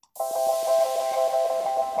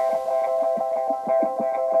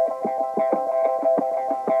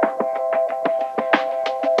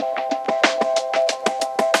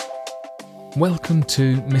Welcome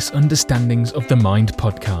to Misunderstandings of the Mind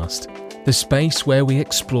podcast, the space where we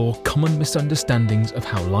explore common misunderstandings of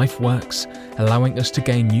how life works, allowing us to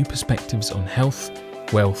gain new perspectives on health,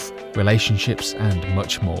 wealth, relationships, and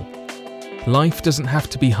much more. Life doesn't have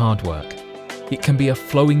to be hard work. It can be a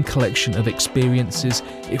flowing collection of experiences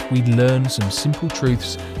if we learn some simple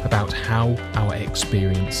truths about how our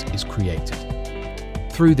experience is created.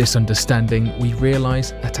 Through this understanding, we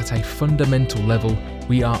realise that at a fundamental level,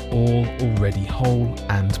 we are all already whole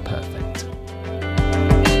and perfect.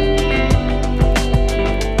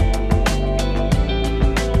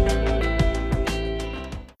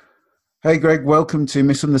 Hey Greg, welcome to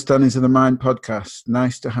Misunderstandings of the Mind podcast.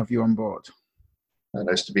 Nice to have you on board.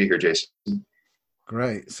 Nice to be here, Jason.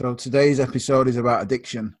 Great. So today's episode is about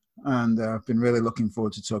addiction, and I've been really looking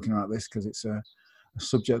forward to talking about this because it's a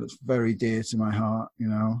subject that's very dear to my heart,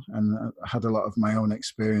 and I had a lot of my own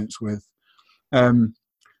experience with.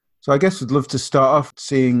 So I guess I'd love to start off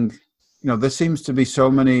seeing, there seems to be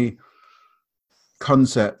so many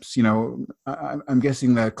concepts, I'm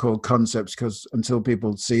guessing they're called concepts because until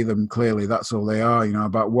people see them clearly, that's all they are,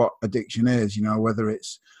 about what addiction is, whether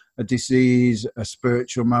it's a disease, a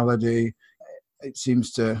spiritual malady. There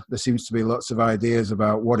seems to be lots of ideas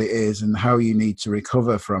about what it is and how you need to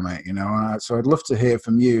recover from it, So I'd love to hear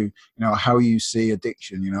from you, how you see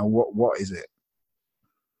addiction, what is it?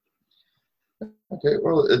 Okay,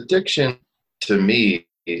 well, addiction to me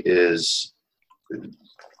is,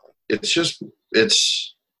 it's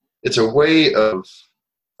a way of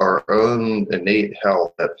our own innate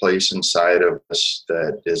health that plays inside of us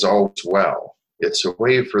that is always well. It's a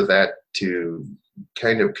way for that to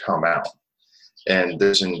kind of come out. And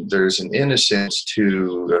there's an innocence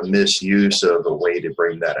to a misuse of a way to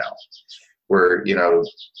bring that out. Where,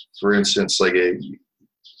 for instance,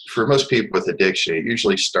 for most people with addiction, it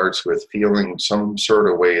usually starts with feeling some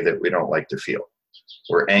sort of way that we don't like to feel.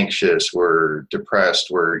 We're anxious, we're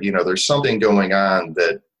depressed, there's something going on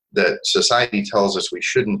that society tells us we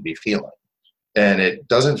shouldn't be feeling. And it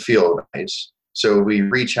doesn't feel nice. So we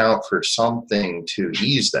reach out for something to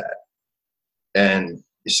ease that. And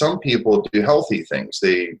some people do healthy things.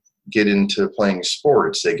 They get into playing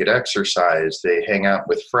sports, they get exercise, they hang out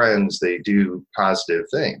with friends, they do positive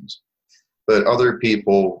things. But other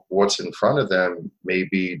people, what's in front of them may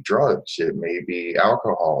be drugs, it may be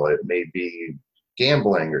alcohol, it may be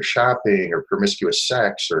gambling or shopping or promiscuous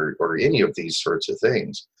sex or any of these sorts of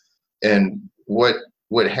things. And what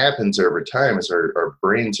happens over time is our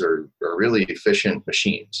brains are really efficient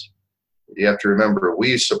machines. You have to remember,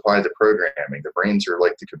 we supply the programming. The brains are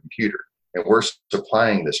like the computer, and we're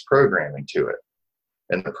supplying this programming to it.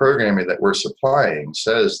 And the programming that we're supplying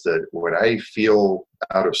says that when I feel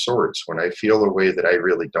out of sorts, when I feel a way that I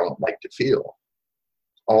really don't like to feel,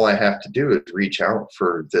 all I have to do is reach out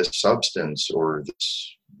for this substance or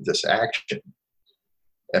this action,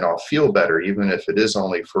 and I'll feel better, even if it is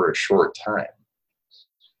only for a short time.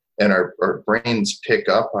 And our brains pick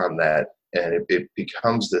up on that, and it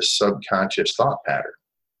becomes this subconscious thought pattern,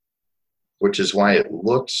 which is why it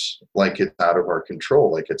looks like it's out of our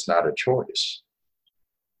control, like it's not a choice.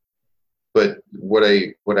 But what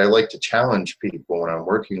I like to challenge people when I'm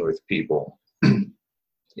working with people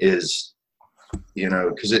is,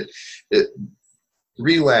 because it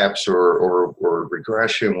relapse or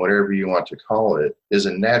regression, whatever you want to call it, is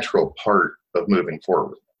a natural part of moving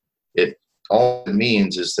forward. All it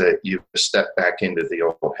means is that you step back into the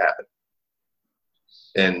old habit.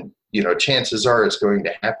 And, chances are it's going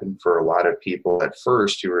to happen for a lot of people at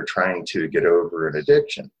first who are trying to get over an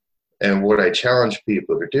addiction. And what I challenge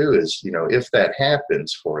people to do is, if that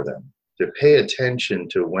happens for them, to pay attention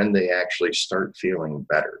to when they actually start feeling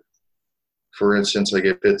better. For instance,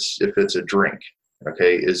 if it's a drink,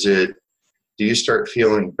 okay, do you start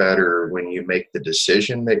feeling better when you make the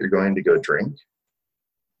decision that you're going to go drink?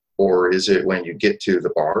 Or is it when you get to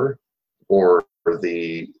the bar or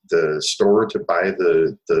the store to buy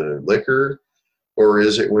the liquor? Or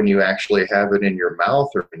is it when you actually have it in your mouth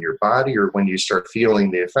or in your body, or when you start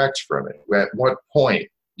feeling the effects from it? At what point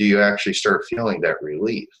do you actually start feeling that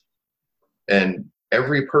relief? And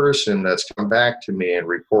every person that's come back to me and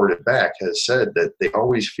reported back has said that they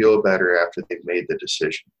always feel better after they've made the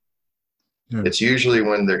decision. Yeah. It's usually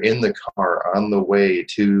when they're in the car on the way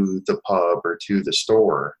to the pub or to the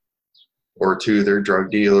store or to their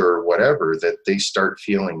drug dealer or whatever that they start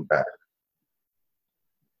feeling better.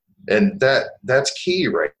 And that's key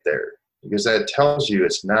right there, because that tells you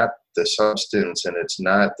it's not the substance and it's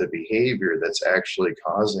not the behavior that's actually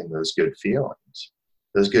causing those good feelings.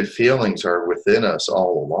 Those good feelings are within us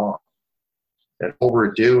all along. And what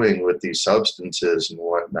we're doing with these substances and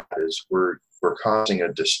whatnot is we're causing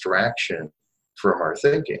a distraction from our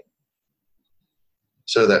thinking.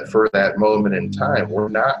 So that for that moment in time, we're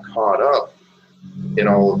not caught up in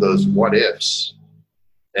all of those what ifs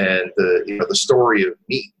and the story of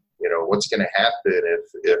me. What's going to happen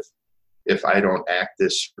if I don't act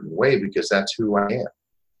this certain way, because that's who I am.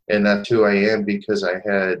 And that's who I am because I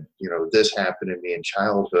had, this happen to me in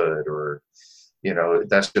childhood, or,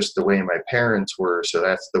 that's just the way my parents were, so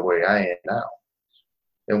that's the way I am now.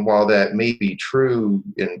 And while that may be true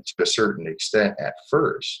to a certain extent at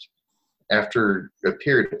first, after a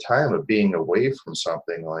period of time of being away from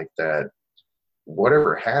something like that,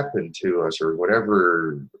 whatever happened to us, or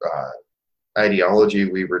whatever ideology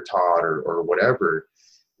we were taught, or whatever,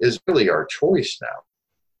 is really our choice now.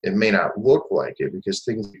 It may not look like it because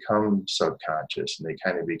things become subconscious and they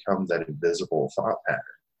kind of become that invisible thought pattern.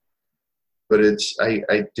 But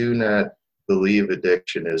I do not believe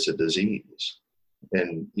addiction is a disease.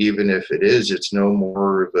 And even if it is, it's no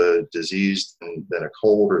more of a disease than a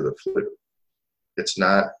cold or the flu. It's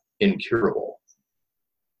not incurable.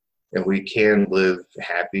 And we can live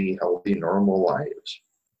happy, healthy, normal lives.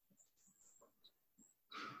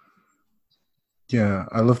 Yeah,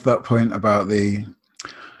 I love that point about the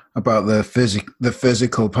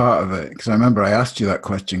physical part of it, because I remember I asked you that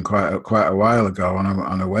question quite a while ago on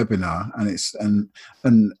a webinar,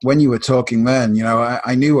 and when you were talking then,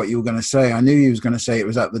 I knew what you were going to say. I knew you was going to say it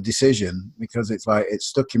was at the decision, because it's like it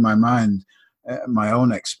stuck in my mind. My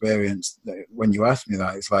own experience when you asked me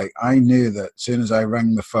that, it's like I knew that as soon as I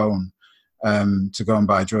rang the phone to go and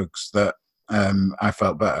buy drugs, that I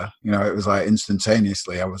felt better. It was like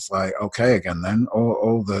instantaneously. I was like, okay, again then.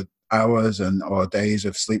 All the hours or days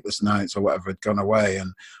of sleepless nights or whatever had gone away,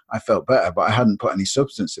 and I felt better, but I hadn't put any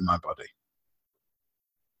substance in my body.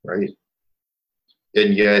 Right.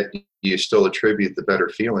 And yet you still attribute the better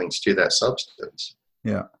feelings to that substance.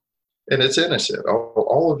 Yeah. And it's innocent.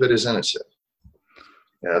 All of it is innocent.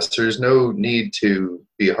 Yes, there's no need to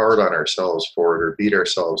be hard on ourselves for it or beat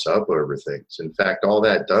ourselves up over things. In fact, all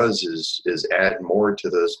that does is add more to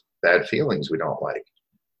those bad feelings we don't like.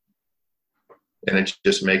 And it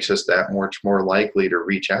just makes us that much more likely to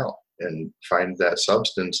reach out and find that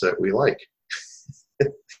substance that we like.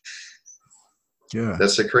 Yeah.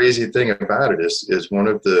 That's the crazy thing about it is one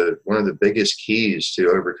of the biggest keys to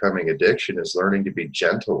overcoming addiction is learning to be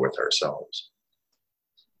gentle with ourselves.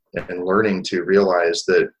 And learning to realize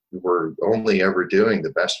that we're only ever doing the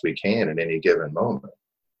best we can in any given moment.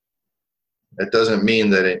 That doesn't mean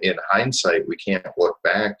that in hindsight we can't look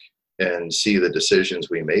back and see the decisions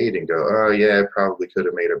we made and go, oh yeah, I probably could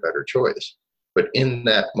have made a better choice. But in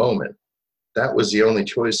that moment, that was the only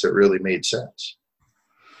choice that really made sense,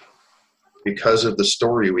 because of the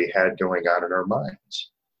story we had going on in our minds.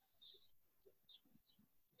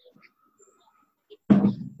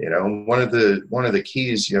 One of the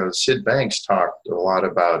keys, Sid Banks talked a lot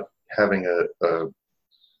about having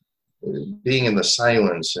being in the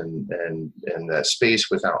silence and that space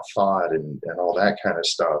without thought and all that kind of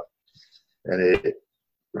stuff. And it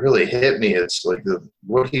really hit me. It's like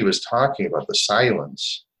what he was talking about, the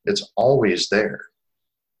silence, it's always there.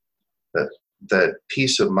 That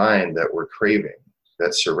peace of mind that we're craving,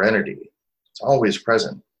 that serenity, it's always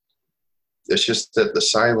present. It's just that the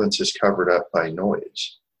silence is covered up by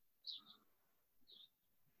noise.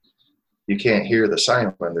 You can't hear the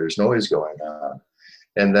silence when there's noise going on.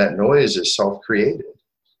 And that noise is self-created.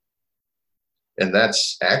 And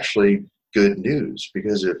that's actually good news,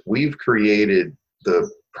 because if we've created the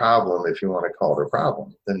problem, if you want to call it a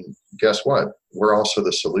problem, then guess what? We're also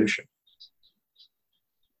the solution.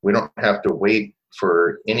 We don't have to wait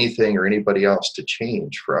for anything or anybody else to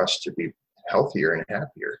change for us to be healthier and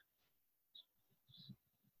happier.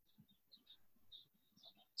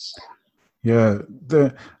 Yeah,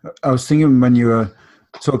 I was thinking when you were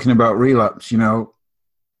talking about relapse,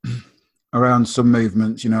 around some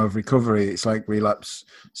movements, of recovery, it's like relapse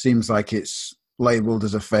seems like it's labeled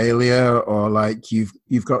as a failure, or like you've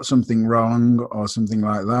got something wrong or something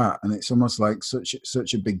like that, and it's almost like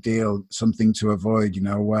such a big deal, something to avoid,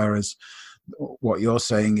 whereas what you're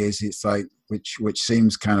saying is it's like which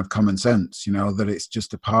seems kind of common sense, that it's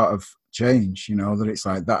just a part of change, that it's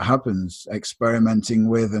like that happens, experimenting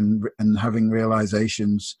with and having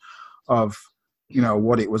realizations of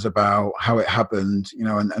what it was about, how it happened,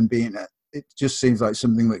 and being, it just seems like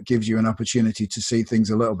something that gives you an opportunity to see things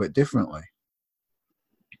a little bit differently.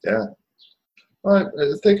 Yeah. Well,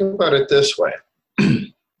 think about it this way.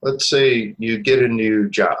 Let's say you get a new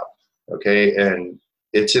job, okay, and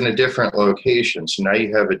it's in a different location, so now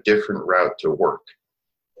you have a different route to work.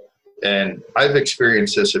 And I've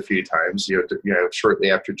experienced this a few times,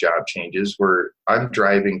 shortly after job changes, where I'm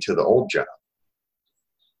driving to the old job.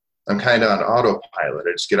 I'm kind of on autopilot.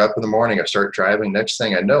 I just get up in the morning, I start driving. Next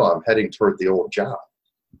thing I know, I'm heading toward the old job.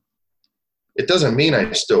 It doesn't mean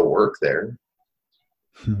I still work there.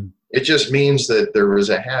 It just means that there was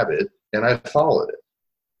a habit and I followed it.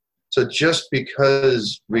 So just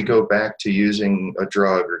because we go back to using a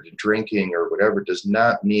drug or to drinking or whatever does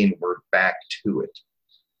not mean we're back to it.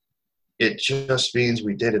 It just means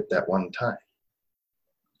we did it that one time.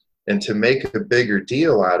 And to make a bigger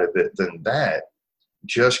deal out of it than that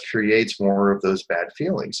just creates more of those bad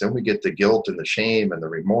feelings. Then we get the guilt and the shame and the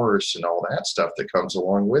remorse and all that stuff that comes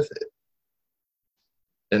along with it.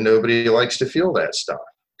 And nobody likes to feel that stuff.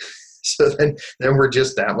 So then we're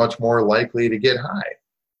just that much more likely to get high.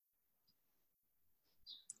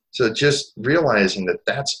 So just realizing that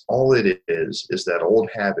that's all it is that old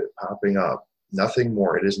habit popping up, nothing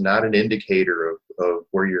more. It is not an indicator of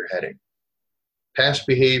where you're heading. Past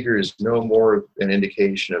behavior is no more an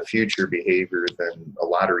indication of future behavior than a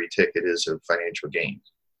lottery ticket is of financial gain.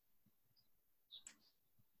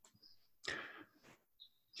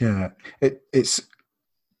 Yeah, it's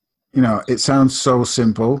it sounds so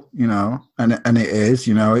simple, and it is,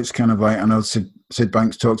 it's kind of like, I know Sid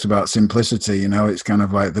Banks talks about simplicity, it's kind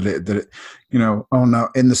of like that it oh no,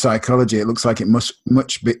 in the psychology, it looks like it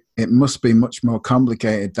must be much more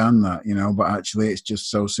complicated than that, but actually it's just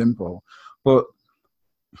so simple. But,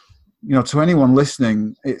 to anyone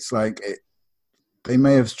listening, it's like, they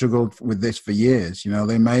may have struggled with this for years,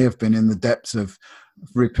 they may have been in the depths of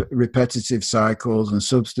repetitive cycles and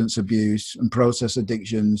substance abuse and process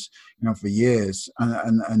addictions, for years,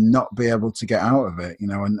 and not be able to get out of it,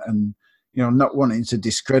 and not wanting to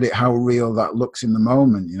discredit how real that looks in the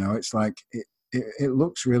moment. It's like it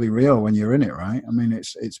looks really real when you're in it, right? I mean,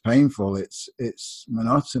 it's painful, it's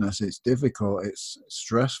monotonous, it's difficult, it's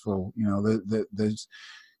stressful. There's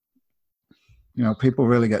people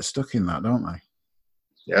really get stuck in that, don't they?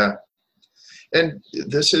 Yeah. And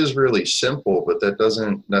this is really simple, but that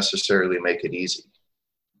doesn't necessarily make it easy.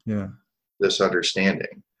 Yeah. This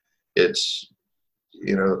understanding. It's,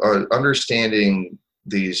 understanding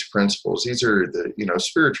these principles. These are the,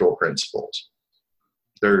 spiritual principles.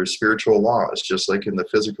 They're spiritual laws, just like in the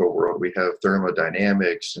physical world, we have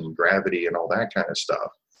thermodynamics and gravity and all that kind of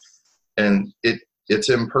stuff. And it's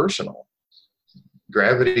impersonal.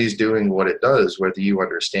 Gravity is doing what it does, whether you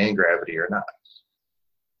understand gravity or not.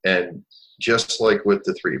 And just like with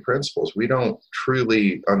the three principles, we don't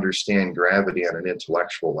truly understand gravity on an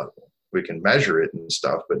intellectual level. We can measure it and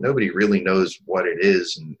stuff, but nobody really knows what it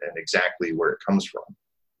is and exactly where it comes from.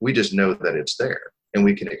 We just know that it's there and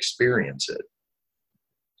we can experience it.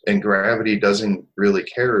 And gravity doesn't really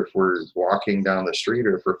care if we're walking down the street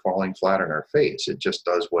or if we're falling flat on our face. It just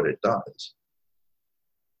does what it does.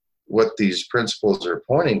 What these principles are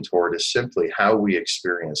pointing toward is simply how we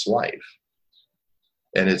experience life.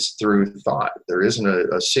 And it's through thought. There isn't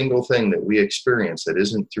a single thing that we experience that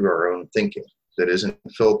isn't through our own thinking, that isn't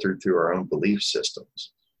filtered through our own belief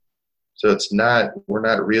systems. So we're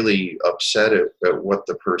not really upset at what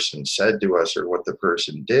the person said to us or what the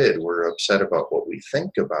person did. We're upset about what we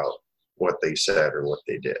think about what they said or what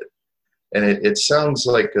they did. And it sounds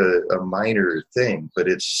like a minor thing, but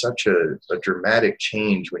it's such a dramatic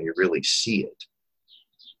change when you really see it.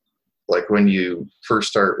 Like when you first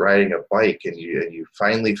start riding a bike and you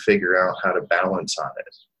finally figure out how to balance on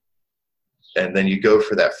it. And then you go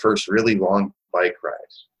for that first really long bike ride.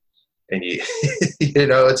 And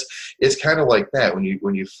it's kind of like that when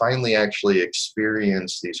you finally actually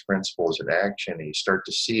experience these principles in action and you start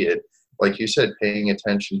to see it, like you said, paying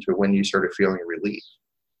attention to when you started feeling relief.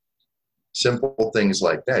 Simple things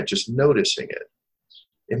like that, just noticing it.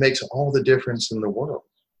 It makes all the difference in the world.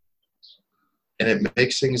 And it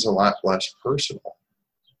makes things a lot less personal.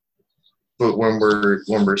 But when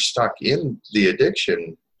we're stuck in the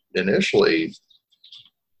addiction initially,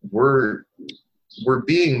 we're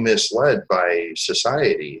being misled by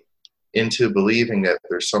society into believing that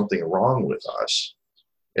there's something wrong with us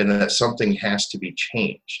and that something has to be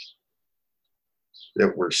changed.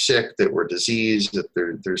 That we're sick, that we're diseased, that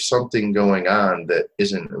there's something going on that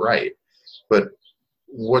isn't right. But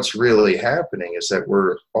what's really happening is that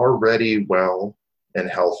we're already well and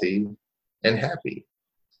healthy and happy,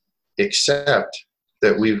 except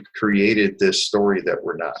that we've created this story that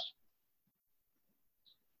we're not.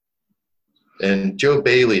 And Joe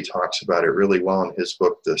Bailey talks about it really well in his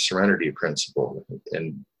book, The Serenity Principle.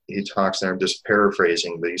 And he talks there, I'm just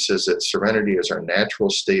paraphrasing, but he says that serenity is our natural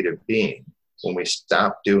state of being when we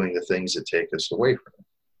stop doing the things that take us away from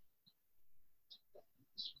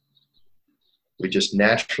it. We just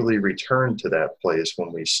naturally return to that place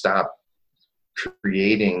when we stop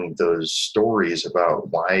creating those stories about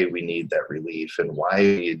why we need that relief and why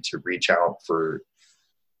we need to reach out for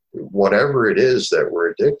whatever it is that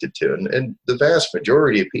we're addicted to. And the vast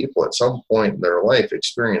majority of people at some point in their life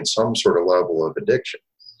experience some sort of level of addiction.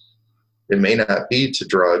 It may not be to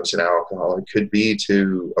drugs and alcohol. It could be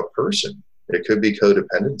to a person. It could be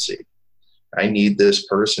codependency. I need this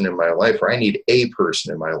person in my life, or I need a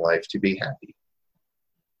person in my life to be happy.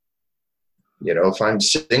 You know, if I'm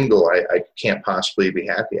single, I can't possibly be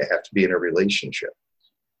happy. I have to be in a relationship.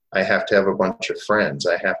 I have to have a bunch of friends.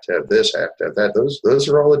 I have to have this. I have to have that. Those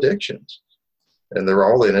are all addictions, and they're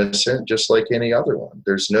all innocent, just like any other one.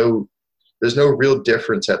 There's no real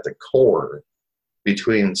difference at the core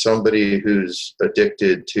between somebody who's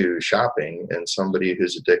addicted to shopping and somebody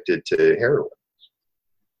who's addicted to heroin.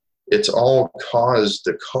 It's all caused.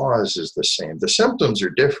 The cause is the same. The symptoms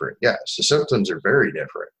are different. Yes, the symptoms are very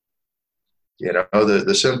different. You know,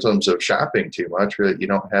 the symptoms of shopping too much are that you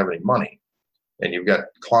don't have any money and you've got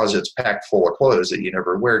closets packed full of clothes that you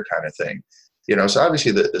never wear, kind of thing. You know, so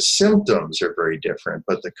obviously the symptoms are very different,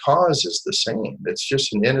 but the cause is the same. It's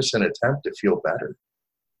just an innocent attempt to feel better.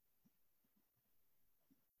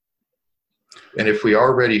 And if we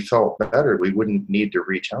already felt better, we wouldn't need to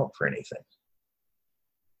reach out for anything.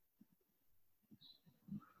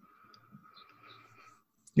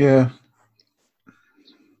 Yeah.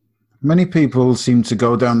 Many people seem to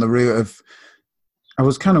go down the route of, I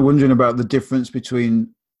was kind of wondering about the difference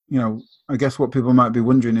between, you know, I guess what people might be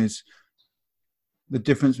wondering is the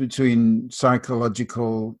difference between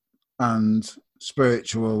psychological and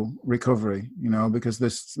spiritual recovery, you know, because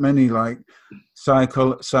there's many like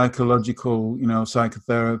psychological, you know,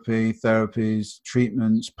 psychotherapy, therapies,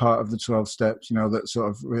 treatments, part of the 12 steps, you know, that sort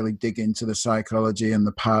of really dig into the psychology and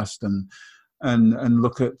the past and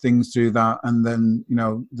look at things through that. And then, you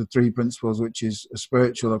know, the 3 principles, which is a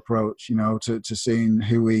spiritual approach, you know, to seeing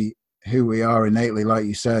who we are innately. Like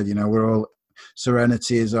you said, you know, we're all,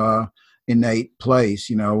 serenity is our innate place,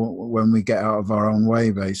 you know, when we get out of our own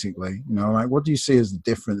way, basically. You know, like, what do you see as the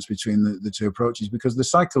difference between the two approaches? Because the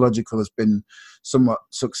psychological has been somewhat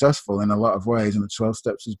successful in a lot of ways, and the 12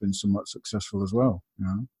 steps has been somewhat successful as well, you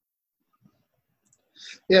know?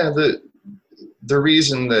 Yeah, the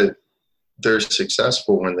reason that they're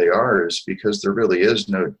successful when they are is because there really is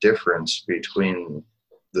no difference between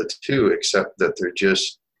the two, except that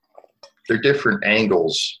they're different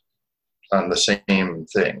angles on the same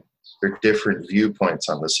thing. They're different viewpoints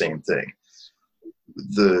on the same thing.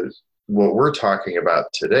 What we're talking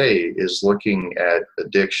about today is looking at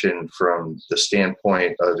addiction from the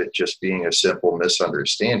standpoint of it just being a simple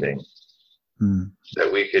misunderstanding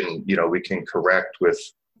that we can correct with,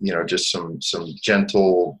 you know, just some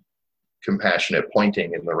gentle, compassionate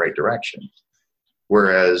pointing in the right direction.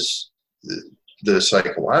 Whereas the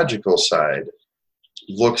psychological side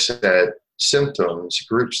looks at symptoms,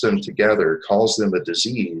 groups them together, calls them a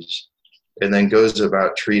disease, and then goes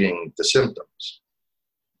about treating the symptoms.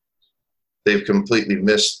 They've completely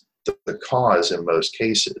missed the cause in most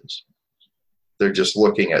cases. They're just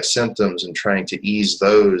looking at symptoms and trying to ease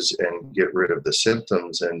those and get rid of the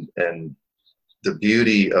symptoms. And the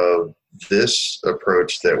beauty of this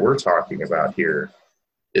approach that we're talking about here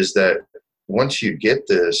is that once you get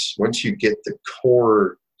the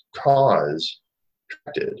core cause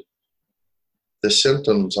corrected, the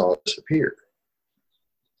symptoms all disappear.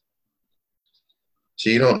 So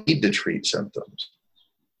you don't need to treat symptoms.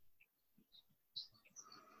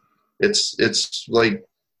 It's like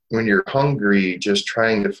when you're hungry, just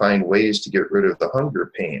trying to find ways to get rid of the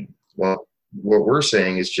hunger pain. Well, what we're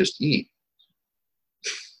saying is just eat.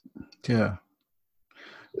 Yeah.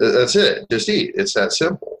 That's it. Just eat. It's that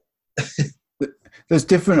simple. There's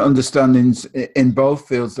different understandings in both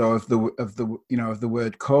fields, though, of the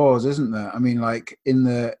word cause, isn't there? I mean, like in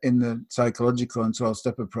the psychological and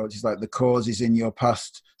 12-step approach, it's like the cause is in your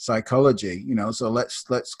past psychology, you know. So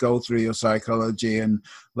let's go through your psychology and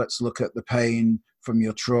let's look at the pain from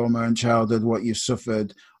your trauma and childhood, what you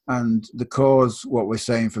suffered. And the cause, what we're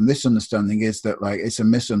saying from this understanding is that, like, it's a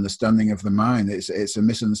misunderstanding of the mind. It's a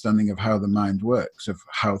misunderstanding of how the mind works, of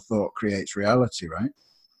how thought creates reality, right?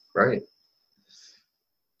 Right.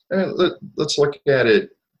 And let's look at it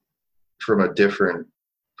from a different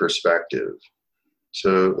perspective.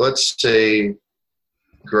 So let's say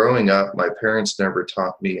growing up, my parents never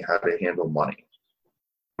taught me how to handle money.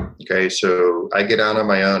 Okay, so I get out on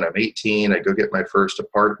my own. I'm 18. I go get my first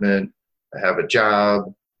apartment. I have a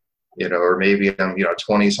job, you know, or maybe I'm,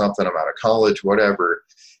 20-something. I'm out of college, whatever.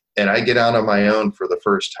 And I get out on my own for the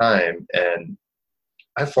first time, and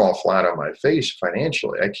I fall flat on my face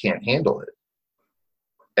financially. I can't handle it.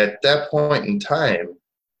 at that point in time,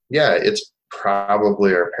 yeah, it's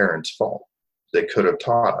probably our parents' fault. They could have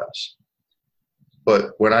taught us.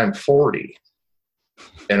 But when I'm 40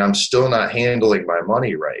 and I'm still not handling my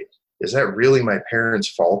money right, is that really my parents'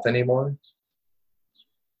 fault anymore?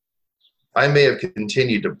 I may have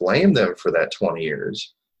continued to blame them for that 20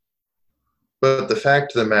 years. But the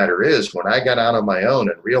fact of the matter is, when I got out on my own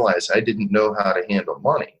and realized I didn't know how to handle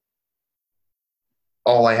money,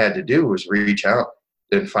 all I had to do was reach out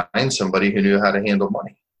and find somebody who knew how to handle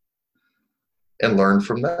money and learn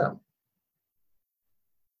from them.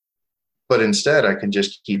 But instead, I can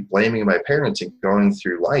just keep blaming my parents and going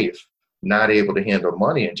through life not able to handle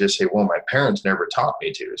money and just say, well, my parents never taught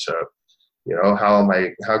me to. So,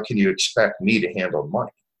 how can you expect me to handle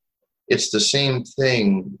money? It's the same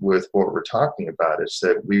thing with what we're talking about. It's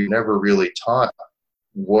that we've never really taught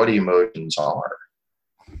what emotions are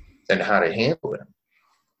and how to handle them.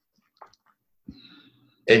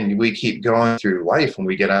 And we keep going through life and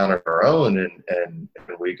we get out on our own and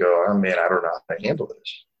we go, oh man, I don't know how to handle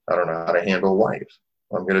this. I don't know how to handle life.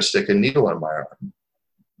 I'm going to stick a needle in my arm.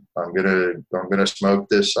 I'm gonna smoke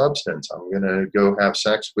this substance. I'm gonna go have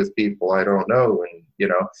sex with people I don't know,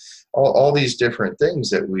 and all these different things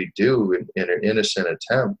that we do in an innocent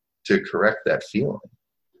attempt to correct that feeling.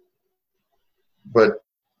 But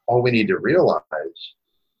all we need to realize,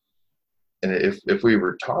 and if we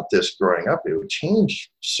were taught this growing up, it would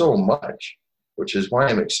change so much. Which is why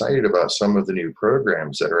I'm excited about some of the new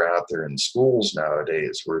programs that are out there in schools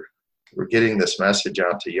nowadays. We're getting this message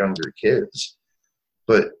out to younger kids,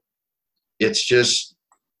 but it's just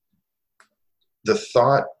the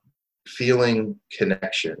thought, feeling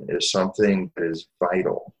connection is something that is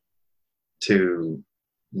vital to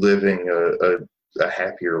living a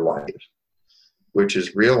happier life, which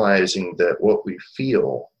is realizing that what we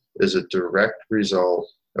feel is a direct result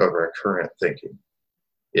of our current thinking.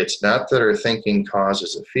 It's not that our thinking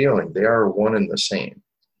causes a feeling. They are one and the same.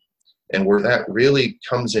 And where that really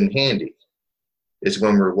comes in handy is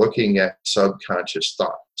when we're looking at subconscious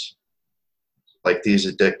thoughts, like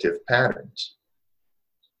these addictive patterns,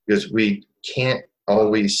 because we can't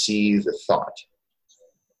always see the thought,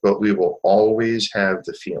 but we will always have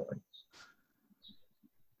the feeling.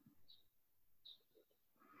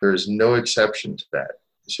 There is no exception to that.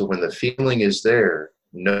 So when the feeling is there,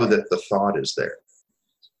 know that the thought is there.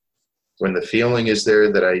 When the feeling is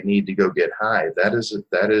there that I need to go get high, that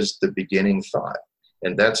is the beginning thought.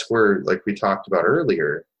 And that's where, like we talked about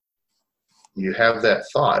earlier, you have that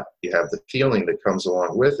thought, you have the feeling that comes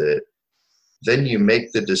along with it, then you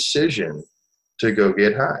make the decision to go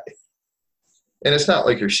get high. And it's not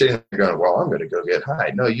like you're sitting there going, well, I'm going to go get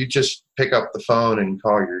high. No, you just pick up the phone and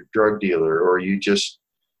call your drug dealer, or you just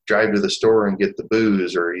drive to the store and get the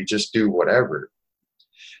booze, or you just do whatever.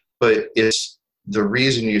 But it's the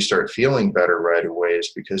reason you start feeling better right away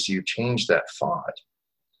is because you change that thought.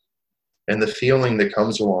 And the feeling that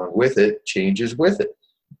comes along with it changes with it.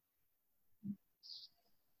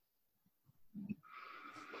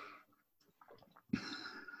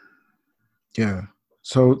 Yeah.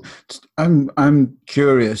 So I'm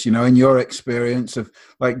curious, in your experience of,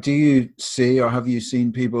 like, do you see or have you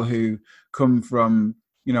seen people who come from,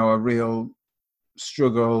 a real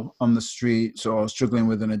struggle on the streets or struggling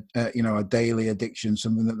with a daily addiction,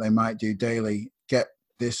 something that they might do daily, get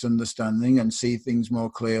this understanding and see things more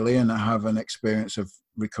clearly and have an experience of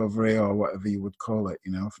recovery or whatever you would call it,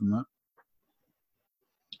 from that?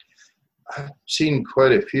 I've seen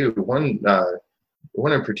quite a few.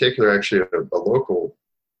 One in particular, actually, a local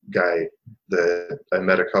guy that I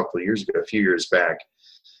met a few years back,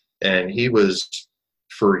 and he was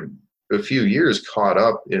for a few years caught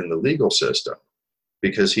up in the legal system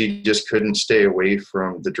because he just couldn't stay away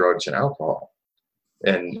from the drugs and alcohol.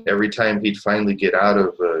 And every time he'd finally get out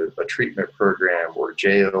of a treatment program or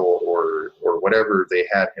jail or whatever they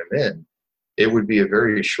had him in, it would be a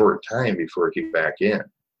very short time before he'd back in,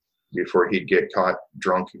 before he'd get caught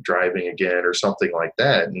drunk driving again or something like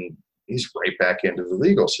that. And he's right back into the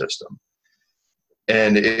legal system.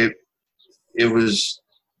 And it was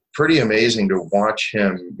pretty amazing to watch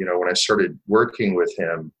him, when I started working with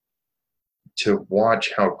him, to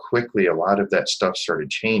watch how quickly a lot of that stuff started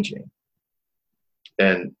changing.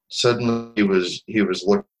 And suddenly he was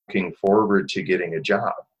looking forward to getting a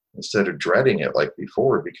job instead of dreading it like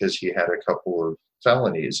before, because he had a couple of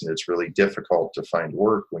felonies and it's really difficult to find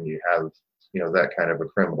work when you have, that kind of a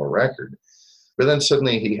criminal record. But then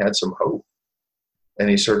suddenly he had some hope and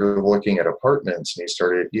he started looking at apartments and he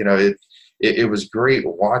started, it was great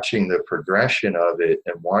watching the progression of it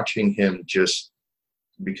and watching him, just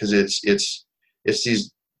because it's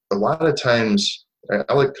these, a lot of times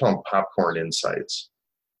I like to call them popcorn insights.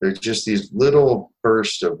 They're just these little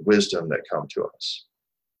bursts of wisdom that come to us.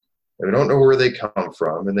 And we don't know where they come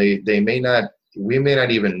from, and we may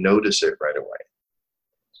not even notice it right away.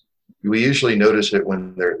 We usually notice it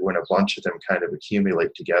when a bunch of them kind of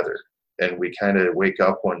accumulate together, and we kind of wake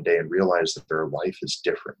up one day and realize that their life is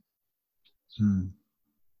different.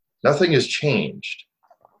 Nothing has changed,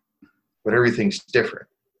 but everything's different.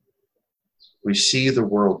 We see the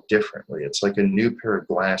world differently. It's like a new pair of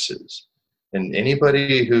glasses. And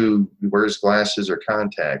anybody who wears glasses or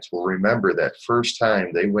contacts will remember that first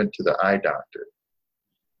time they went to the eye doctor.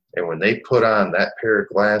 And when they put on that pair of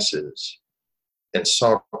glasses and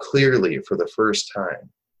saw clearly for the first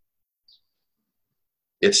time,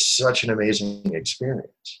 it's such an amazing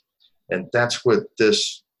experience. And that's what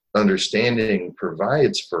this understanding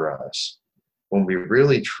provides for us when we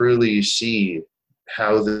really truly see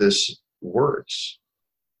how this works.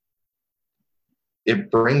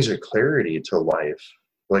 It brings a clarity to life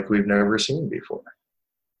like we've never seen before.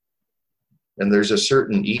 And there's a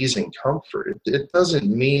certain ease and comfort. It doesn't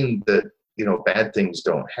mean that, bad things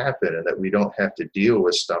don't happen and that we don't have to deal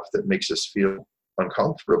with stuff that makes us feel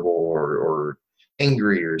uncomfortable or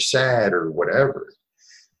angry or sad or whatever.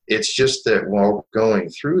 It's just that while going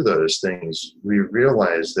through those things, we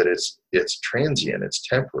realize that it's transient, it's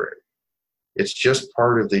temporary. It's just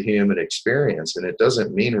part of the human experience, and it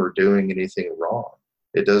doesn't mean we're doing anything wrong.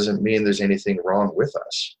 It doesn't mean there's anything wrong with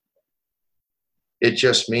us. It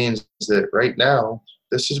just means that right now,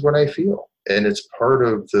 this is what I feel. And it's part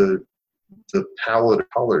of the palette of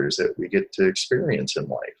colors that we get to experience in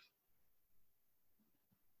life.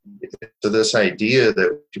 So this idea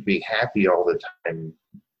that we should be happy all the time,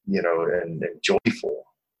 and joyful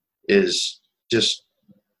is just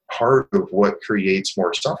part of what creates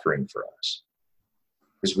more suffering for us.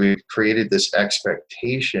 Because we've created this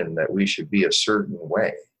expectation that we should be a certain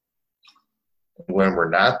way. When we're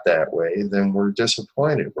not that way, then we're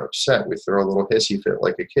disappointed, we're upset, we throw a little hissy fit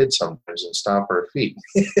like a kid sometimes and stomp our feet.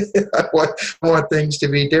 I want things to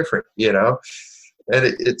be different,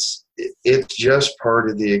 And it's just part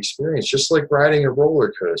of the experience. Just like riding a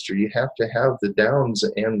roller coaster, you have to have the downs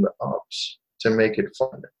and the ups to make it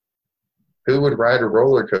fun. Who would ride a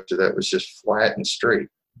roller coaster that was just flat and straight?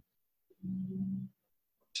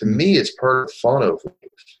 To me, it's part of the fun of life,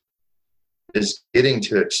 is getting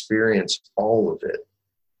to experience all of it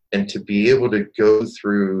and to be able to go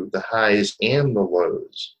through the highs and the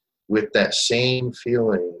lows with that same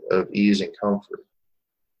feeling of ease and comfort.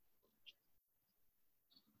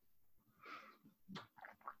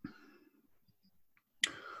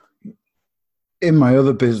 In my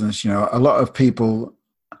other business, a lot of people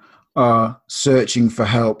are searching for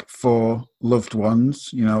help for loved ones.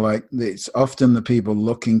 Like it's often the people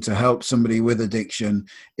looking to help somebody with addiction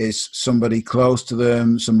is somebody close to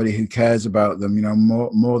them, somebody who cares about them,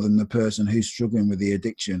 more than the person who's struggling with the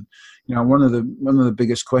addiction. One of the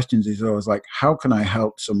biggest questions is always like, how can I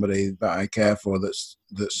help somebody that I care for that's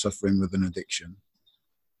suffering with an addiction?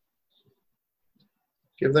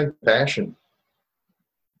 Give them passion.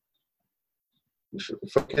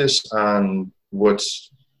 Focus on what's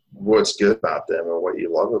good about them and what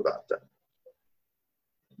you love about them.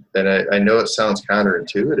 And I know it sounds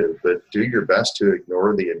counterintuitive, but do your best to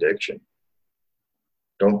ignore the addiction.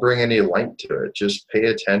 Don't bring any light to it. Just pay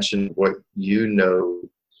attention to what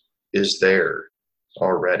is there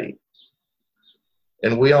already.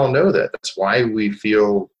 And we all know that. That's why we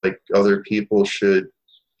feel like other people should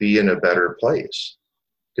be in a better place.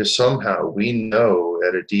 Because somehow we know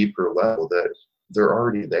at a deeper level that they're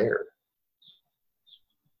already there.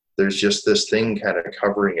 There's just this thing kind of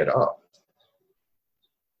covering it up.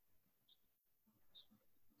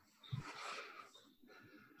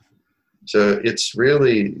 So it's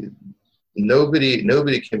really,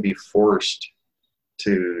 nobody can be forced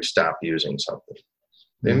to stop using something.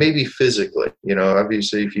 It may be physically,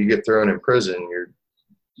 obviously if you get thrown in prison,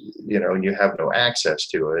 and you have no access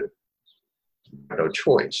to it, no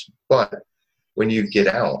choice. But when you get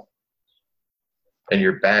out and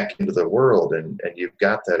you're back into the world and you've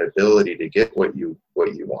got that ability to get what you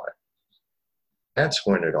want, that's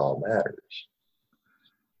when it all matters.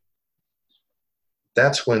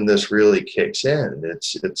 That's when this really kicks in.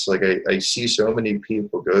 It's like I see so many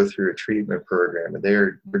people go through a treatment program and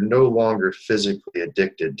they're no longer physically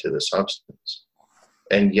addicted to the substance,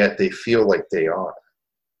 and yet they feel like they are.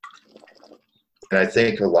 And I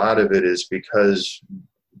think a lot of it is because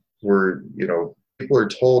people are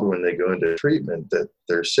told when they go into treatment that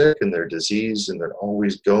they're sick and they're diseased and they're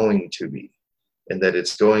always going to be, and that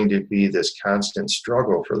it's going to be this constant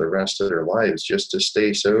struggle for the rest of their lives just to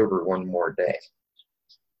stay sober one more day.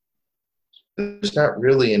 There's not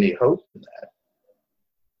really any hope in that.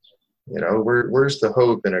 Where's the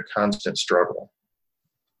hope in a constant struggle?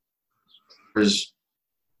 There's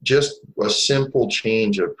just a simple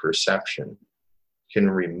change of perception can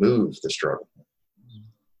remove the struggle.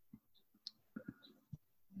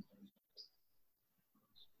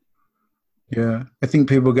 Yeah, I think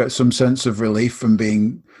people get some sense of relief from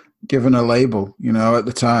being given a label. At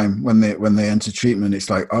the time when they enter treatment, it's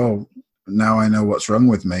like, oh, now I know what's wrong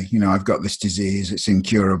with me. I've got this disease; it's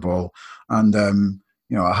incurable, and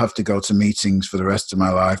I'll have to go to meetings for the rest of my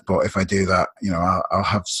life. But if I do that, I'll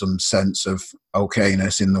have some sense of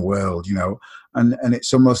okayness in the world. And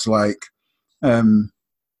it's almost like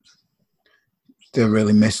they're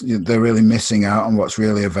really missing out on what's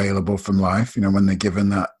really available from life, when they're given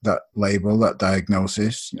that label, that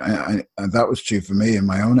diagnosis. And that was true for me in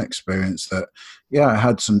my own experience, that, yeah, I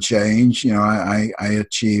had some change. I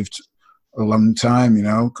achieved a long time,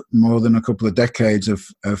 more than a couple of decades of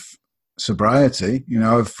sobriety,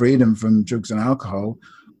 of freedom from drugs and alcohol.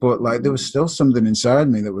 But like, there was still something inside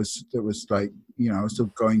me that was like, I was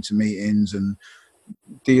still going to meetings and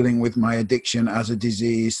dealing with my addiction as a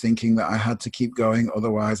disease, thinking that I had to keep going,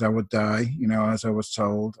 otherwise I would die, as I was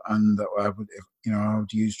told, and that I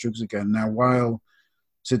would use drugs again. Now, while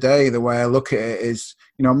today, the way I look at it is,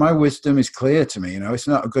 my wisdom is clear to me. It's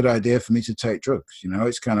not a good idea for me to take drugs.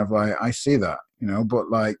 It's kind of like, I see that, but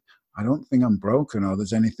like, I don't think I'm broken or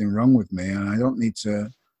there's anything wrong with me, and I don't need to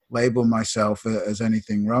label myself as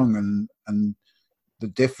anything wrong. And the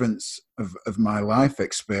difference of my life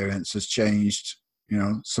experience has changed,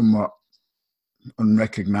 somewhat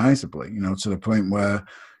unrecognizably, to the point where,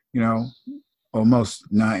 almost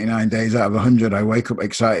 99 days out of 100, I wake up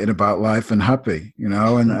excited about life and happy,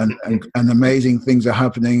 and amazing things are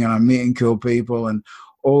happening, and I'm meeting cool people, and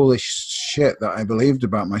all this shit that I believed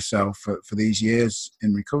about myself for these years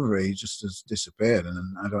in recovery just has disappeared, and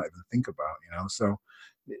I don't even think about, so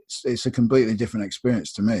it's a completely different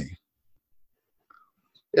experience to me.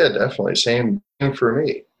 Yeah, definitely. Same for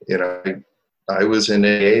me. I was in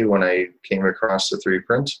AA when I came across the 3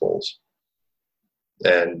 principles,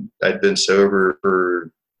 and I'd been sober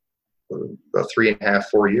for about 3.5,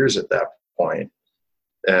 4 years at that point,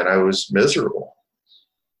 and I was miserable.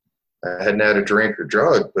 I hadn't had a drink or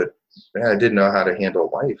drug, but man, I didn't know how to handle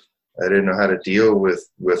life. I didn't know how to deal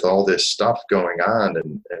with all this stuff going on,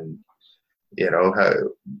 and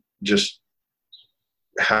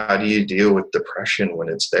how do you deal with depression when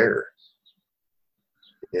it's there?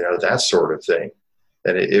 That sort of thing.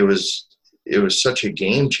 And it was such a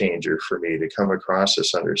game changer for me to come across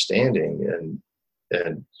this understanding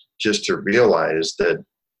and just to realize that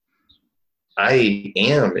I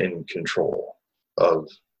am in control of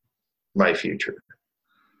my future.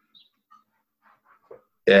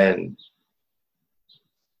 And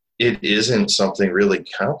it isn't something really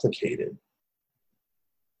complicated.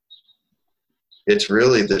 It's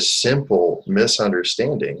really the simple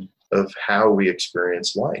misunderstanding of how we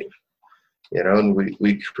experience life. And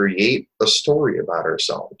we create a story about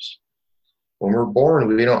ourselves. When we're born,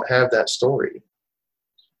 we don't have that story.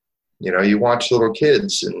 You watch little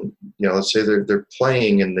kids and, let's say they're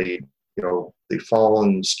playing and they fall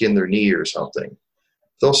and skin their knee or something.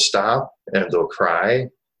 They'll stop and they'll cry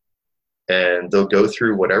and they'll go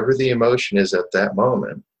through whatever the emotion is at that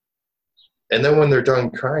moment. And then when they're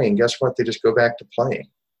done crying, guess what? They just go back to playing.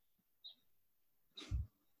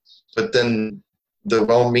 But then the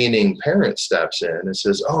well-meaning parent steps in and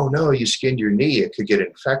says, oh, no, you skinned your knee. It could get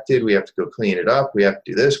infected. We have to go clean it up. We have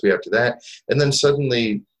to do this. We have to that. And then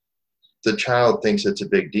suddenly the child thinks it's a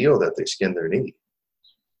big deal that they skinned their knee.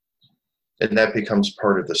 And that becomes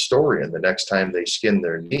part of the story. And the next time they skin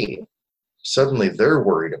their knee, suddenly they're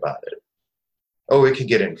worried about it. Oh, it could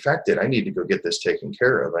get infected. I need to go get this taken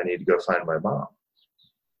care of. I need to go find my mom.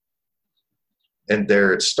 And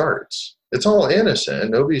there it starts. It's all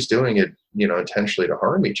innocent. Nobody's doing it, intentionally to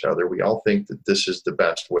harm each other. We all think that this is the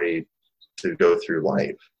best way to go through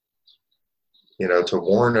life, to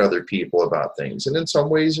warn other people about things. And in some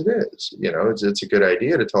ways it is, it's a good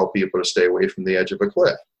idea to tell people to stay away from the edge of a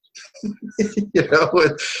cliff.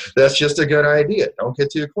 That's just a good idea. Don't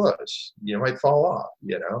get too close. You might fall off,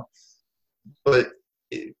 But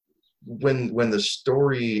when the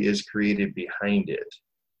story is created behind it,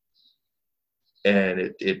 and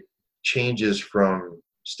it changes from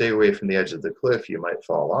stay away from the edge of the cliff, you might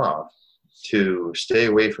fall off, to stay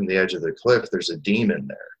away from the edge of the cliff, there's a demon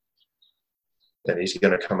there, and he's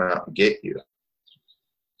going to come out and get you.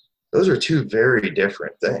 Those are 2 very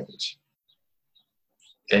different things.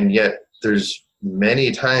 And yet there's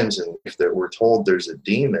many times in life that we're told there's a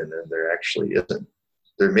demon, and there actually isn't.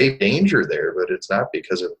 There may be danger there, but it's not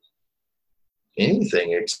because of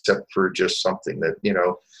anything except for just something that,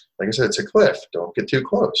 like I said, it's a cliff. Don't get too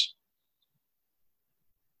close.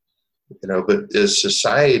 But as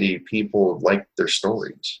society, people like their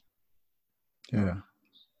stories. Yeah.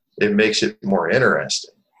 It makes it more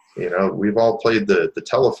interesting. We've all played the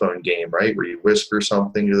telephone game, right? Where you whisper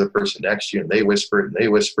something to the person next to you and they whisper it and they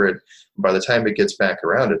whisper it. And by the time it gets back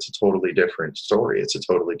around, it's a totally different story. It's a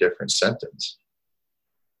totally different sentence.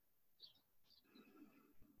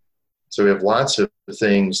 So we have lots of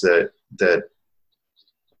things that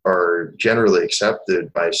are generally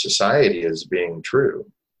accepted by society as being true.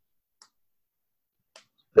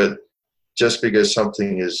 But just because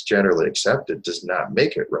something is generally accepted does not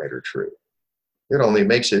make it right or true. It only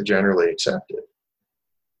makes it generally accepted.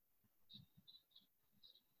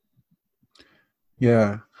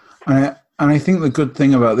 Yeah. And I think the good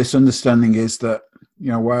thing about this understanding is that,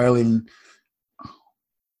 while in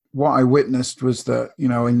what I witnessed was that,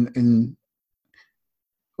 in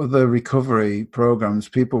other recovery programs,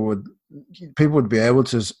 people would be able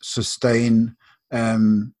to sustain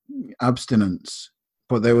abstinence,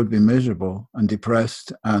 but they would be miserable and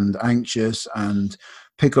depressed and anxious and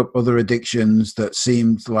pick up other addictions that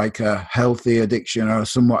seemed like a healthy addiction or a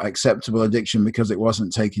somewhat acceptable addiction because it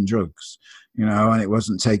wasn't taking drugs, and it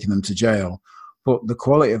wasn't taking them to jail. But the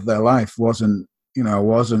quality of their life wasn't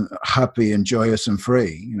happy and joyous and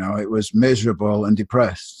free. It was miserable and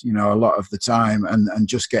depressed, a lot of the time, and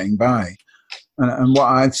just getting by. And what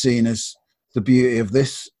I've seen is the beauty of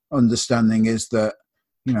this understanding is that,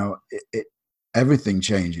 everything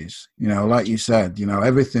changes, like you said,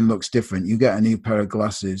 everything looks different. You get a new pair of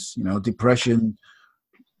glasses, depression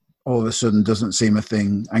all of a sudden doesn't seem a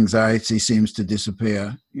thing. Anxiety seems to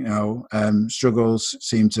disappear, struggles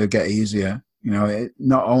seem to get easier. It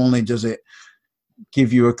not only does it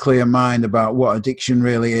give you a clear mind about what addiction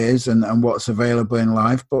really is and what's available in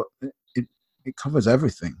life, but it covers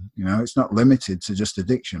everything. It's not limited to just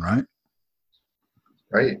addiction, right?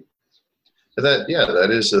 Right. That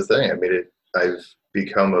is the thing. I mean, I've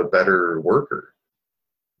become a better worker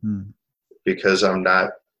because I'm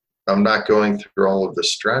not going through all of the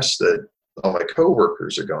stress that all my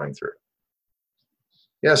coworkers are going through.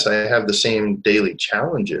 Yes, I have the same daily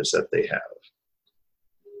challenges that they have,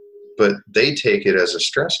 but they take it as a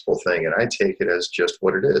stressful thing, and I take it as just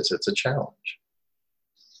what it is. It's a challenge.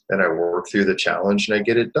 And I work through the challenge and I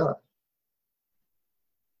get it done.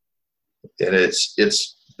 And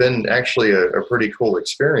it's been actually a pretty cool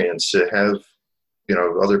experience to have,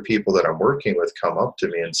 other people that I'm working with come up to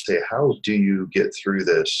me and say, how do you get through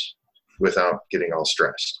this without getting all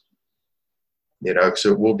stressed?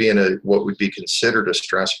 So we'll be in what would be considered a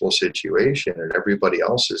stressful situation, and everybody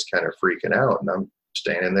else is kind of freaking out. And I'm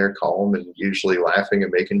standing there calm and usually laughing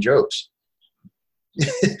and making jokes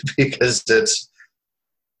because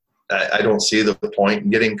I don't see the point in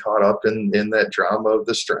getting caught up in that drama of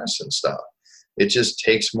the stress and stuff. It just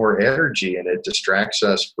takes more energy and it distracts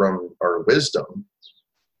us from our wisdom.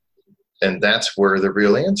 And that's where the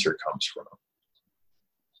real answer comes from.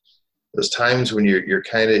 Those times when you're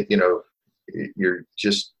kind of, you're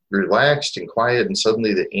just relaxed and quiet, and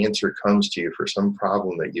suddenly the answer comes to you for some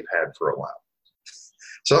problem that you've had for a while.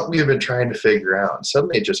 Something you've been trying to figure out, and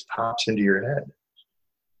suddenly it just pops into your head.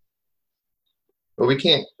 But we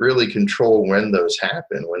can't really control when those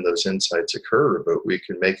happen, when those insights occur, but we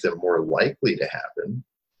can make them more likely to happen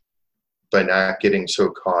by not getting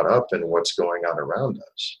so caught up in what's going on around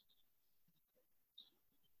us.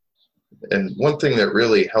 And one thing that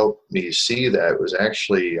really helped me see that was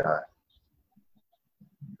actually, it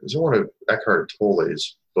was one of Eckhart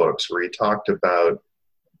Tolle's books where he talked about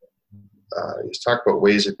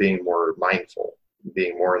ways of being more mindful,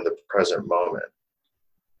 being more in the present moment.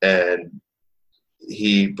 And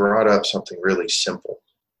he brought up something really simple.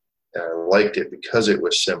 And I liked it because it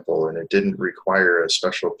was simple and it didn't require a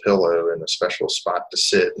special pillow and a special spot to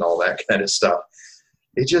sit and all that kind of stuff.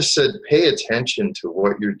 He just said, pay attention to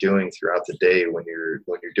what you're doing throughout the day when you're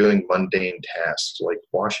doing mundane tasks like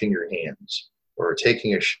washing your hands or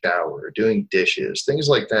taking a shower or doing dishes, things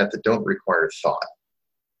like that don't require thought.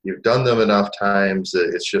 You've done them enough times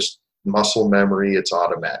that it's just muscle memory, it's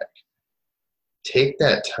automatic. Take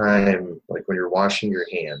that time, like when you're washing your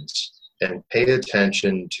hands, and pay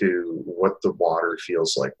attention to what the water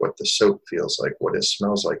feels like, what the soap feels like, what it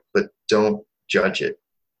smells like, but don't judge it.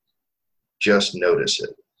 Just notice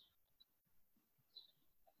it.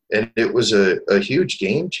 And it was a huge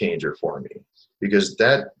game changer for me, because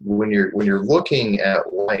that when you're looking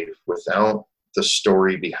at life without the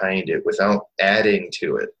story behind it, without adding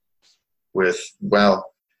to it with, well,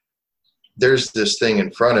 there's this thing in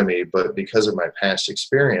front of me, but because of my past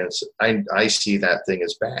experience, I see that thing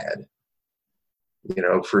as bad. You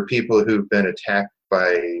know, for people who've been attacked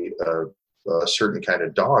by a certain kind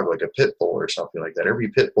of dog, like a pit bull or something like that, every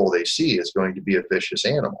pit bull they see is going to be a vicious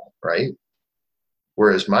animal, right?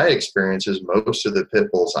 Whereas my experience is most of the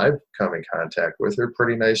pit bulls I've come in contact with are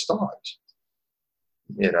pretty nice dogs.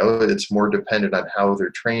 You know, it's more dependent on how they're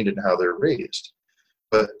trained and how they're raised.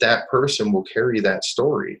 But that person will carry that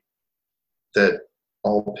story that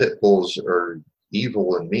all pit bulls are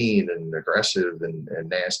evil and mean and aggressive and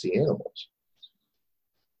nasty animals.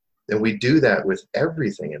 And we do that with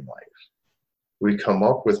everything in life. We come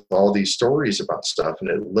up with all these stories about stuff, and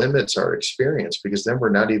it limits our experience, because then we're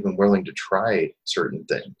not even willing to try certain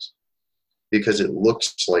things because it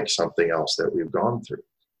looks like something else that we've gone through.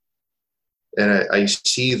 And I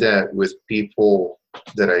see that with people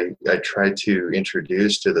that I try to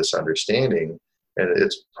introduce to this understanding. And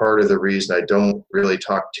it's part of the reason I don't really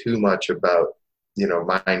talk too much about, you know,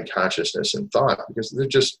 mind, consciousness, and thought, because they're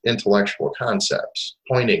just intellectual concepts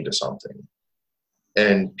pointing to something.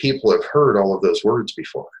 And people have heard all of those words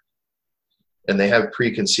before, and they have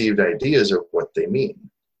preconceived ideas of what they mean.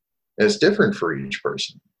 And it's different for each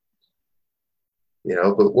person, you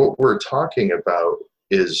know, but what we're talking about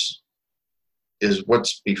is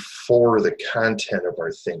what's before the content of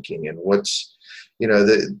our thinking, and what's, you know,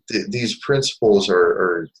 these principles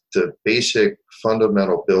are the basic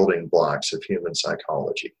fundamental building blocks of human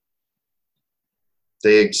psychology.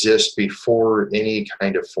 They exist before any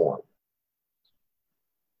kind of form.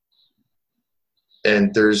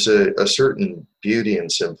 And there's a certain beauty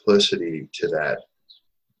and simplicity to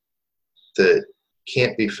that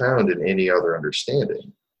can't be found in any other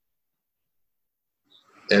understanding.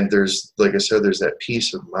 And there's, like I said, there's that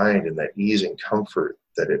peace of mind and that ease and comfort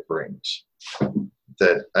that it brings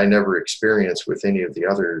that I never experienced with any of the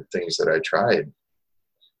other things that I tried.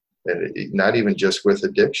 And not even just with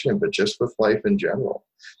addiction, but just with life in general.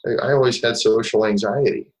 I always had social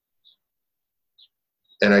anxiety.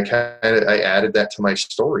 And I added that to my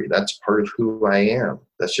story. That's part of who I am.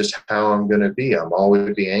 That's just how I'm going to be. I'm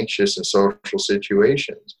always be anxious in social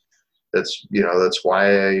situations. That's, you know, that's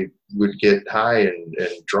why I would get high and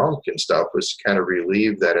drunk and stuff, was to kind of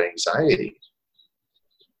relieve that anxiety.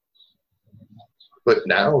 But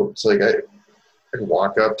now it's like I can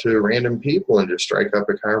walk up to random people and just strike up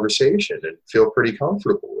a conversation and feel pretty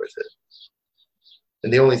comfortable with it.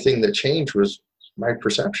 And the only thing that changed was my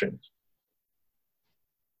perception.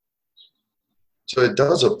 So it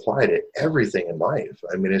does apply to everything in life.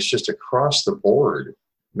 I mean, it's just across the board,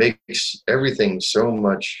 makes everything so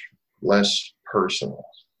much less personal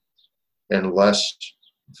and less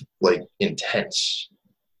like intense,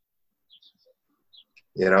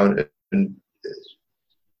 you know. And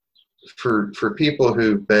for people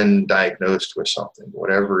who've been diagnosed with something,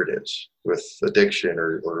 whatever it is, with addiction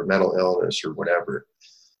or mental illness or whatever,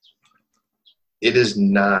 it is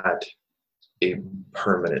not a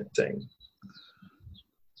permanent thing.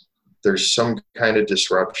 There's some kind of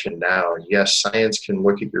disruption now. And yes, science can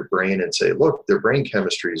look at your brain and say, look, their brain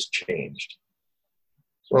chemistry has changed.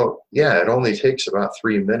 Well, yeah, it only takes about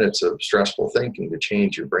 3 minutes of stressful thinking to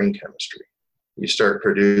change your brain chemistry. You start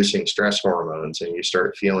producing stress hormones and you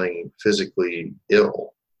start feeling physically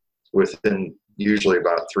ill within usually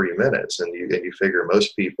about 3 minutes. And you figure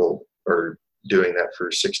most people are doing that for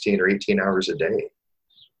 16 or 18 hours a day.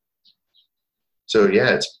 So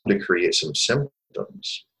yeah, it's to create some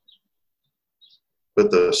symptoms. But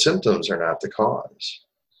the symptoms are not the cause.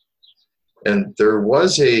 And there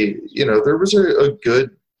was a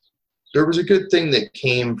good thing that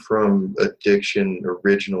came from addiction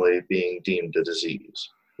originally being deemed a disease,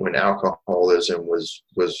 when alcoholism was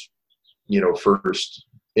first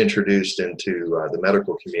introduced into the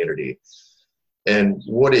medical community. And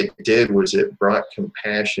what it did was it brought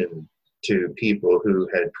compassion to people who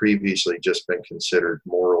had previously just been considered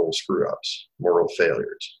moral screw-ups, moral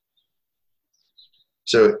failures.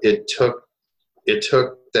 So it took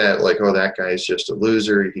that, like, oh, that guy's just a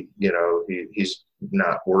loser. He's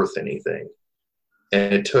not worth anything.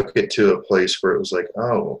 And it took it to a place where it was like,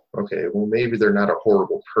 oh, okay, well, maybe they're not a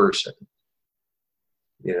horrible person.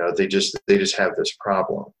 You know, they just have this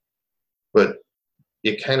problem. But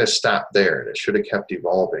it kind of stopped there, and it should have kept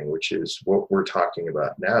evolving, which is what we're talking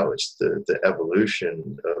about now. It's the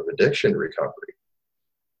evolution of addiction recovery.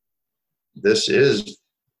 This is,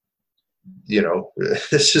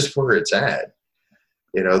 this is where it's at.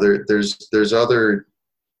 There's other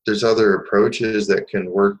approaches that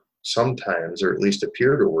can work sometimes, or at least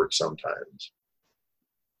appear to work sometimes.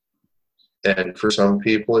 And for some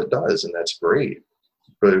people it does, and that's great.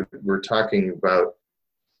 But we're talking about,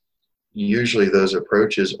 usually those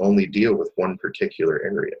approaches only deal with one particular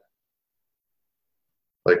area.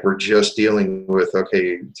 Like we're just dealing with,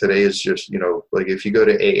 okay, today is just, like if you go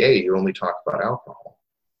to AA, you only talk about alcohol.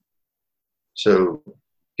 So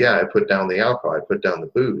yeah, I put down the alcohol, I put down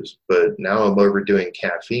the booze, but now I'm overdoing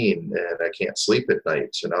caffeine and I can't sleep at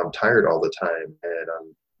night. So now I'm tired all the time and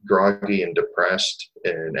I'm groggy and depressed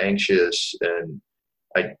and anxious, and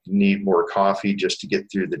I need more coffee just to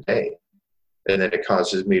get through the day. And then it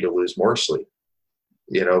causes me to lose more sleep.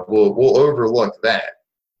 We'll overlook that.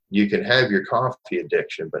 You can have your coffee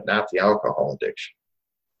addiction, but not the alcohol addiction.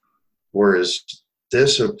 Whereas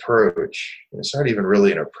this approach, it's not even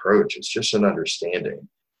really an approach, it's just an understanding.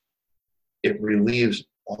 It relieves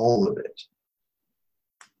all of it.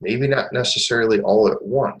 Maybe not necessarily all at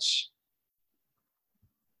once.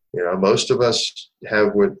 Most of us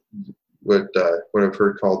have what I've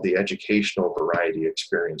heard called the educational variety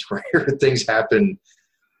experience, where things happen,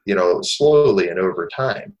 slowly and over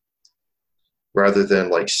time, rather than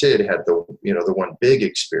like Sid had the one big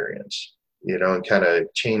experience, and kind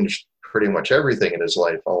of changed pretty much everything in his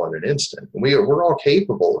life all in an instant. And we're all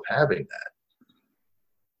capable of having that.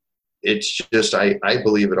 It's just, I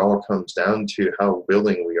believe it all comes down to how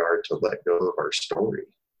willing we are to let go of our story,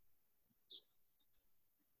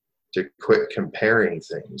 to quit comparing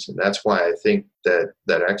things. And that's why I think that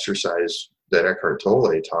exercise that Eckhart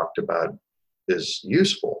Tolle talked about is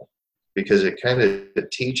useful, because it kind of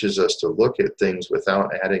teaches us to look at things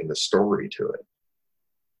without adding the story to it.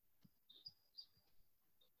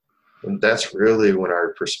 And that's really when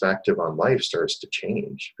our perspective on life starts to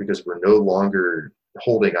change, because we're no longer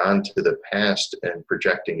holding on to the past and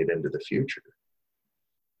projecting it into the future.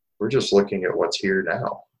 We're just looking at what's here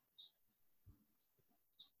now.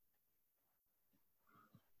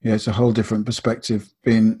 Yeah, it's a whole different perspective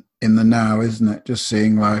being in the now, isn't it? Just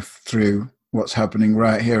seeing life through what's happening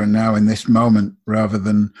right here and now in this moment, rather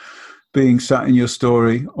than being sat in your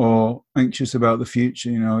story or anxious about the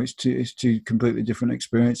future. It's two completely different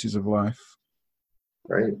experiences of life.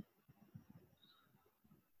 Right.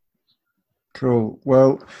 Cool.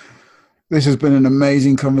 Well, this has been an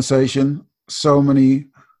amazing conversation. So many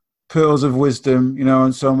pearls of wisdom,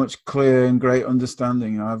 and so much clear and great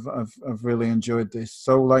understanding. I've really enjoyed this.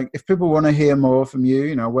 So, like, if people want to hear more from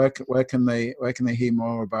you, where can they hear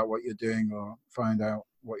more about what you're doing or find out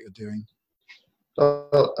what you're doing?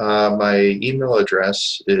 My email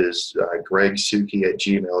address is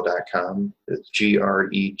gregsuchy@gmail.com. It's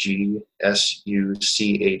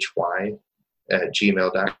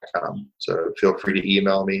GREGSUCHY@gmail.com. So feel free to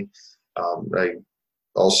email me. I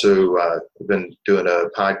also been doing a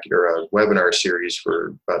webinar series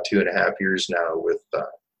for about 2.5 years now with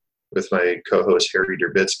my co-host Harry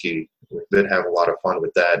Durbitsky. We've been having a lot of fun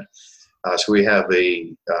with that. So we have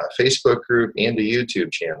a Facebook group and a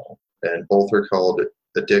YouTube channel, and both are called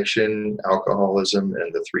Addiction, Alcoholism,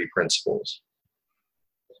 and the Three Principles.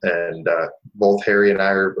 And both Harry and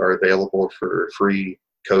I are available for free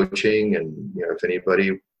coaching. And if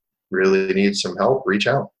anybody really needs some help, reach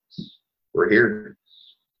out. We're here.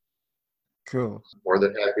 Cool. More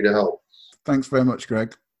than happy to help. Thanks very much,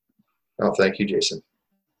 Greg. Oh, thank you, Jason.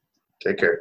 Take care.